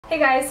Hey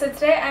guys, so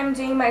today I'm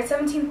doing my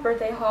 17th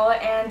birthday haul,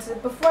 and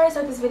before I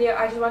start this video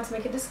I just want to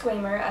make a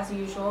disclaimer as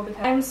usual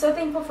because I'm so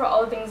thankful for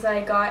all the things that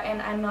I got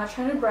and I'm not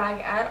trying to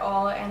brag at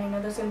all, and I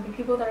know there's going to be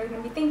people that are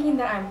going to be thinking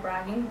that I'm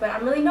bragging, but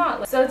I'm really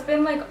not. So it's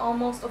been like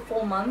almost a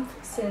full month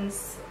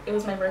since it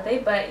was my birthday,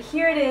 but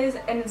here it is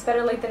and it's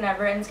better late than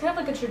never, and it's kind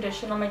of like a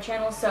tradition on my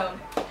channel, so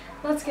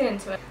let's get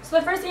into it. So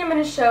the first thing I'm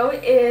going to show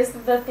is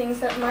the things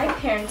that my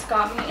parents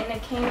got me, and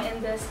it came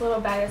in this little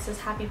bag that says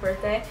happy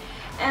birthday.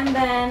 And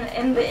then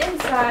in the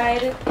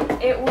inside,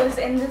 it was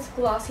in this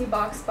glossy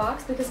box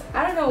because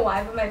I don't know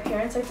why, but my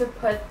parents like to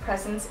put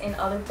presents in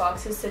other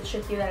boxes to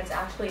trick you that it's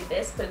actually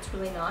this, but it's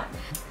really not.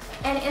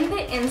 And in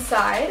the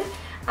inside,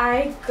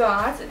 I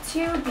got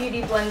 2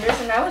 beauty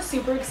blenders, and I was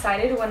super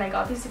excited when I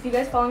got these. If you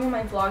guys follow me on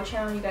my vlog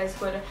channel, you guys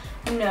would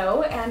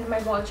know, and my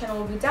vlog channel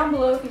will be down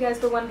below if you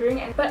guys were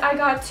wondering. But I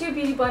got 2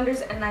 beauty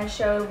blenders, and I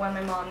showed when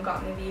my mom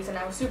got me these, and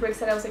I was super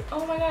excited. I was like,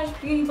 oh my gosh,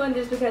 beauty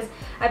blenders, because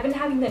I've been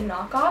having the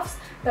knockoffs,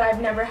 but I've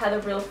never had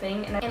the real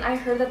thing, and I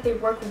heard that they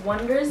work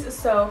wonders,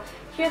 so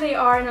here they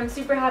are, and I'm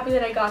super happy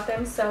that I got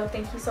them, so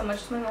thank you so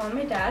much to my mom and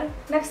my dad.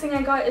 Next thing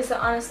I got is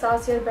the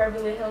Anastasia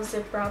Beverly Hills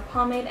Dip Brow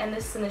Pomade, and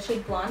this is in the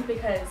shade Blonde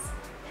because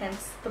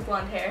hence the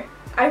blonde hair.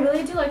 I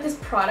really do like this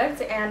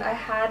product, and I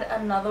had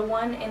another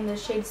one in the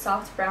shade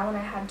Soft Brown when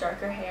I had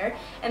darker hair,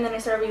 and then I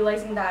started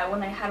realizing that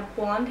when I had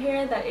blonde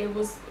hair that it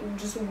was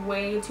just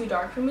way too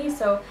dark for me,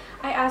 so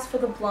I asked for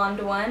the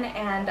blonde one,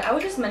 and I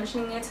was just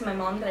mentioning it to my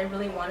mom that I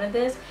really wanted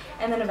this,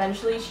 and then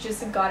eventually she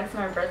just got it for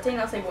my birthday,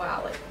 and I was like,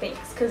 wow, like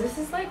thanks, because this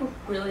is like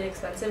really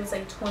expensive. It's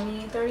like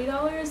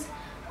 $20–$30,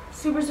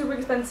 super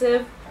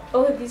expensive.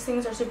 Both of these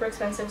things are super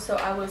expensive, so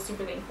I was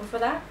super thankful for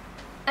that.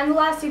 And the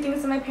last 2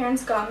 things that my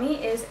parents got me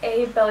is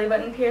a belly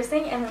button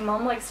piercing, and my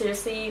mom like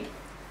seriously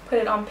put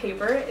it on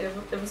paper.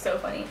 It was so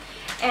funny.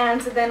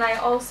 And then I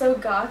also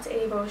got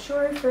a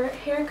brochure for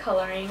hair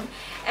coloring,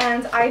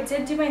 and I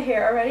did do my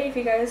hair already if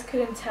you guys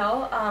couldn't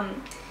tell,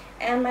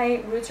 and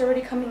my roots are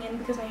already coming in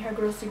because my hair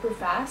grows super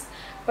fast,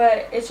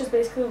 but it's just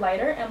basically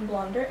lighter and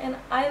blonder, and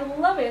I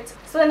love it.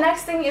 So the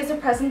next thing is a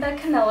present that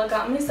Canella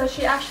got me. So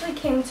she actually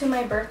came to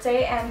my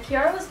birthday, and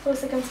Kiara was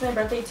supposed to come to my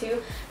birthday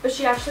too, but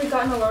she actually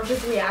got an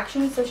allergic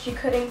reaction, so she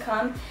couldn't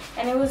come,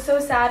 and it was so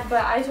sad,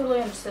 but I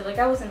totally understood. Like,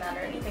 I wasn't mad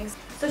or anything.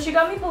 So she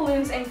got me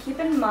balloons, and keep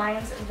in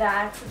mind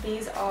that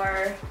these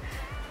are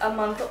a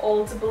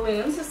month-old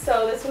balloons,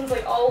 so this one's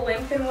like all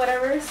limp and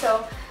whatever,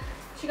 so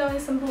she got me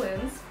some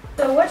balloons.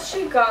 So what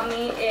she got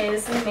me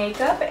is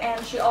makeup,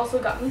 and she also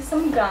got me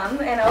some gum,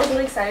 and I was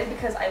really excited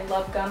because I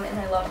love gum and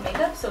I love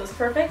makeup, so it was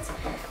perfect.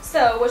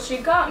 So what she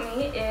got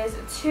me is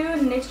 2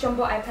 NYX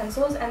Jumbo Eye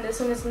Pencils, and this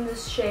one is in the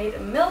shade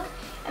Milk,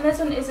 and this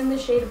one is in the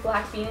shade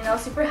Black Bean, and I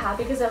was super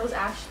happy because I was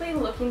actually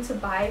looking to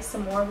buy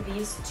some more of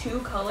these 2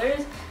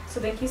 colors,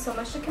 so thank you so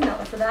much to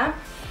Canella for that.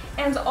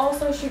 And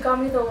also she got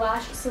me the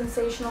Lash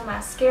Sensational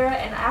Mascara,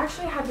 and I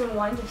actually have been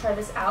wanting to try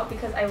this out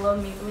because I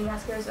love Maybelline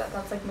mascaras.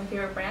 That's like my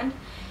favorite brand.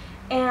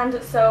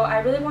 And so I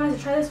really wanted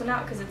to try this one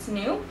out because it's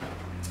new,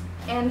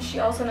 and she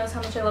also knows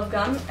how much I love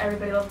gum.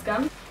 Everybody loves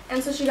gum.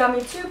 And so she got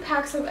me 2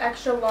 packs of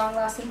extra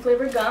long-lasting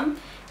flavor gum,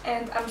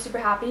 and I'm super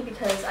happy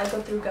because I go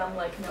through gum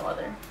like no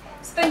other.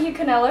 So thank you,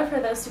 Canella,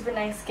 for those super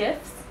nice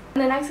gifts.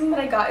 And the next thing that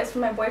I got is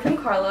from my boyfriend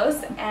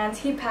Carlos, and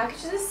he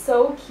packaged this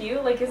so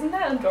cute. Like, isn't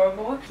that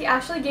adorable? He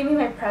actually gave me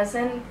my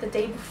present the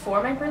day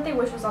before my birthday,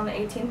 which was on the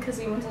 18th, because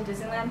we went to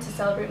Disneyland to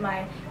celebrate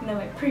my,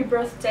 my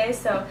pre-birthday.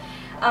 So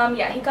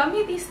yeah, he got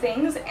me these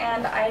things,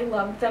 and I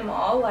loved them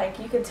all. Like,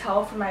 you could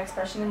tell from my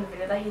expression in the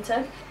video that he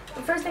took.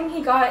 The first thing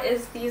he got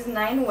is these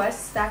 9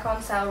 West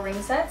stack-on style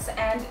ring sets,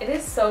 and it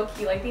is so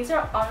cute. Like, these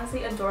are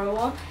honestly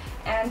adorable,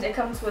 and it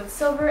comes with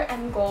silver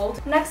and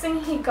gold. Next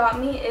thing he got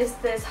me is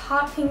this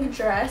hot pink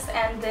dress,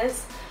 and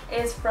this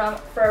is from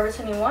Forever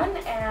 21,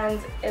 and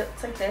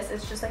it's like this.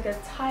 It's just like a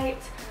tight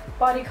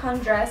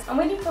bodycon dress. I'm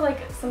waiting for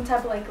like some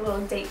type of like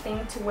little date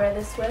thing to wear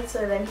this with,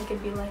 so then he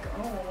could be like,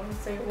 oh,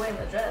 so you're wearing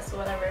the dress or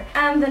whatever.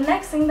 And the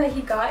next thing that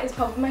he got is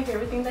probably my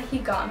favorite thing that he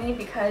got me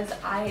because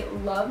I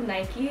love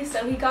Nike.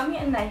 So he got me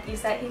a Nike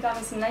set. He got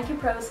me some Nike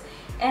Pros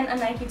and a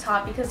Nike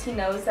top because he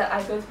knows that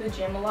I go to the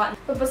gym a lot.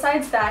 But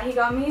besides that, he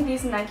got me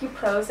these Nike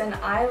Pros, and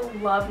I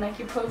love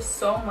Nike Pros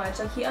so much.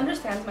 Like, he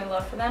understands my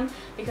love for them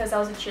because I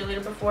was a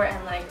cheerleader before,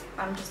 and like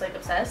I'm just like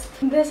obsessed.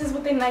 This is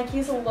what the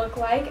Nikes look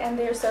like, and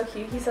they're so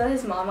cute. He said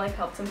his mom like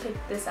helped him pick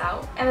this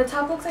out. And the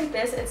top looks like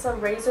this. It's a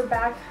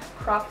razorback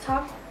crop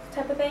top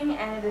type of thing,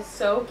 and it is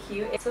so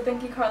cute. So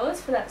thank you,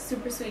 Carlos, for that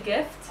super sweet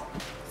gift.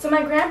 So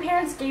my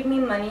grandparents gave me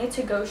money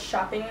to go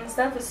shopping and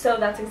stuff, so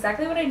that's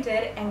exactly what I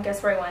did, and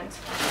guess where I went?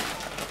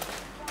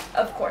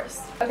 Of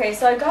course. Okay,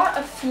 so I got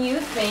a few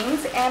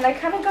things, and I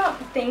kind of got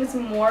things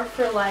more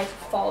for like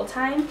fall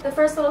time. The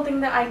first little thing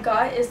that I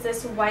got is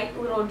this white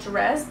little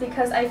dress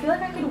because I feel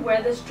like I could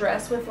wear this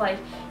dress with like,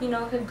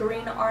 like a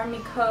green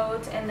army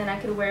coat, and then I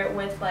could wear it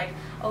with like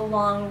a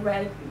long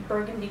red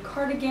burgundy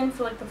cardigan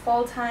for like the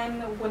fall time,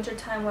 the winter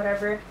time,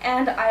 whatever.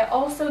 And I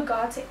also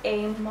got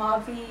a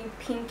mauvey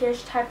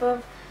pinkish type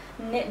of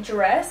knit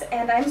dress,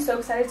 and I'm so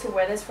excited to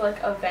wear this for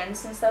like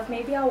events and stuff.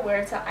 Maybe I'll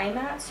wear it to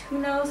IMATS, who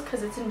knows,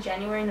 because it's in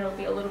January and it'll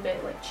be a little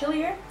bit like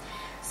chillier.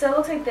 So it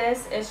looks like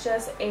this. It's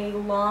just a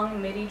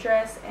long midi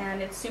dress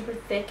and it's super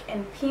thick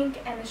and pink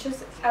and it's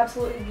just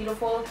absolutely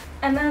beautiful.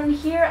 And then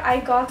here I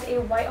got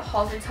a white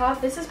halter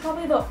top. This is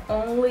probably the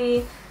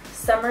only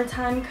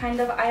summertime kind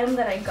of item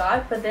that I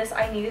got, but this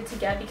I needed to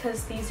get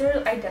because these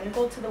are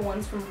identical to the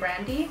ones from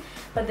Brandy,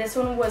 but this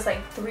one was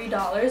like $3,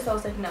 so I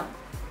was like, no,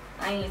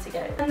 I need to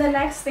get it. And the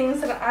next things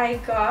that I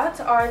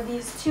got are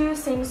these two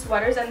same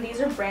sweaters, and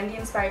these are Brandy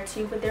inspired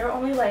too, but they're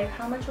only like,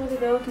 how much were they?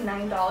 They were like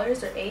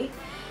 $9 or $8.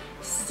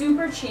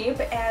 Super cheap,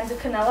 and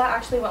Canella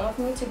actually went with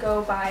me to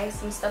go buy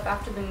some stuff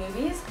after the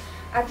movies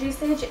at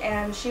G-Stage,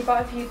 and she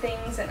bought a few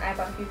things and I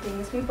bought a few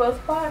things. We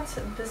both bought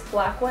this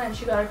black one and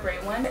she got a gray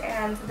one,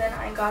 and then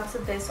I got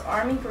this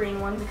army green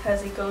one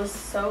because it goes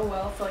so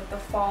well for like the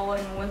fall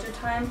and winter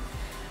time.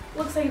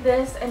 Looks like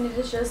this, and it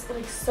is just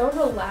like so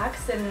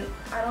relaxed, and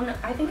I don't know,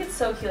 I think it's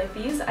so cute. Like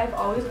these, I've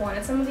always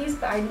wanted some of these,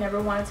 but I never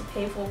wanted to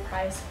pay full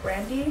price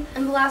Brandy.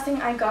 And the last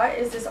thing I got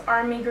is this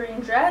army green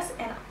dress,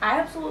 and I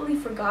absolutely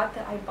forgot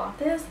that I bought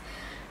this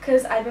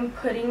because I've been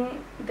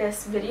putting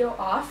this video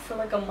off for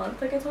like a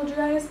month, like I told you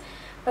guys.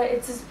 But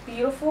it's this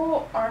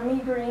beautiful army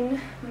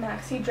green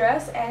maxi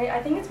dress, and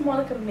I think it's more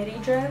like a midi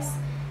dress.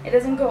 It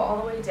doesn't go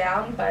all the way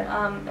down, but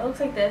it looks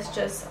like this,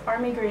 just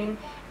army green,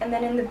 and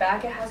then in the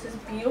back it has this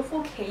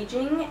beautiful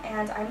caging,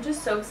 and I'm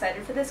just so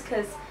excited for this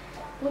because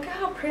look at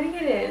how pretty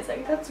it is.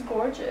 Like, that's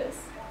gorgeous.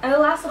 And the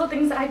last little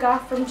things that I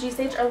got from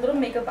G-Stage are little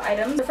makeup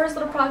items. The first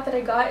little product that I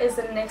got is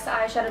the NYX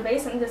eyeshadow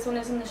base, and this one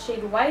is in the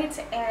shade white,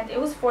 and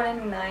it was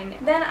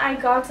 $4.99. Then I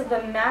got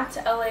the Matte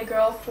LA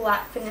Girl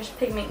Flat Finish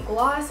Pigment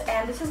Gloss,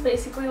 and this is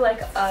basically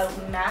like a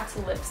matte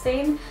lip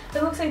stain.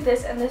 It looks like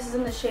this, and this is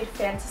in the shade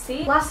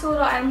Fantasy. Last two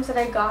little items that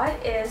I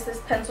got is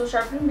this pencil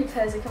sharpener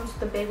because it comes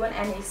with a big one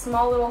and a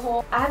small little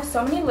hole. I have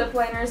so many lip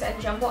liners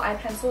and jumbo eye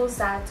pencils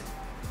that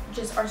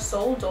just are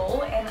so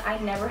dull, and I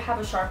never have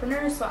a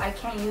sharpener, so I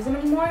can't use them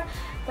anymore.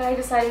 But I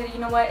decided, you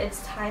know what,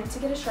 it's time to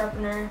get a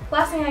sharpener.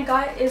 Last thing I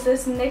got is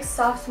this NYX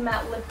Soft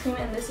Matte Lip Cream,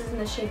 and this is in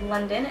the shade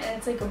London, and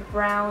it's like a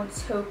brown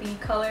taupey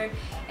color,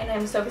 and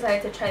I'm so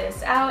excited to try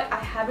this out. I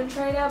haven't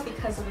tried it out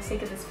because of the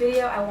sake of this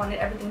video. I wanted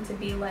everything to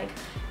be like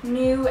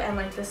new and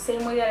like the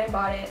same way that I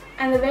bought it.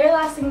 And the very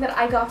last thing that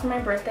I got for my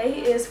birthday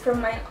is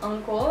from my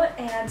uncle,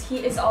 and he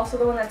is also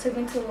the one that took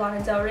me to the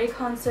Lana Del Rey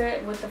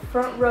concert with the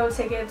front row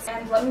tickets,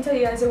 and let me tell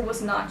you guys, it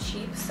was not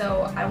cheap,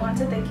 so I want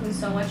to thank him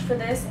so much for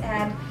this.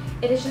 And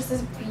it is just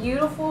this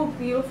beautiful,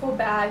 beautiful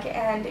bag,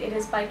 and it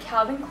is by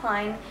Calvin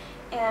Klein,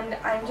 and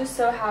I'm just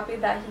so happy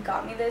that he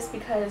got me this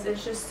because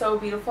it's just so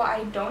beautiful.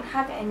 I don't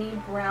have any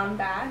brown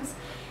bags,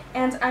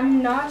 and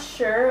I'm not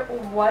sure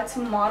what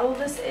model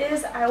this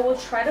is. I will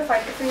try to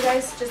find it for you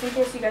guys just in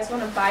case you guys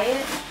want to buy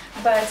it,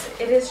 but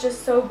it is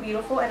just so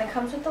beautiful, and it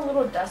comes with a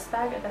little dust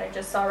bag that I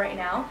just saw right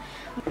now.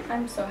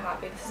 I'm so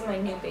happy. This is my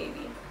new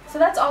baby. So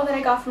that's all that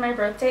I got for my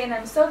birthday, and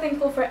I'm so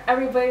thankful for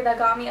everybody that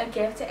got me a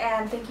gift,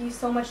 and thank you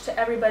so much to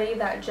everybody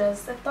that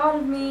just thought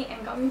of me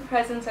and got me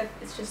presents.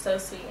 It's just so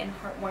sweet and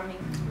heartwarming.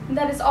 And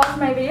that is all for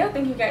my video.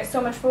 Thank you guys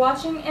so much for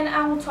watching, and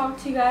I will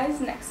talk to you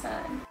guys next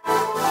time.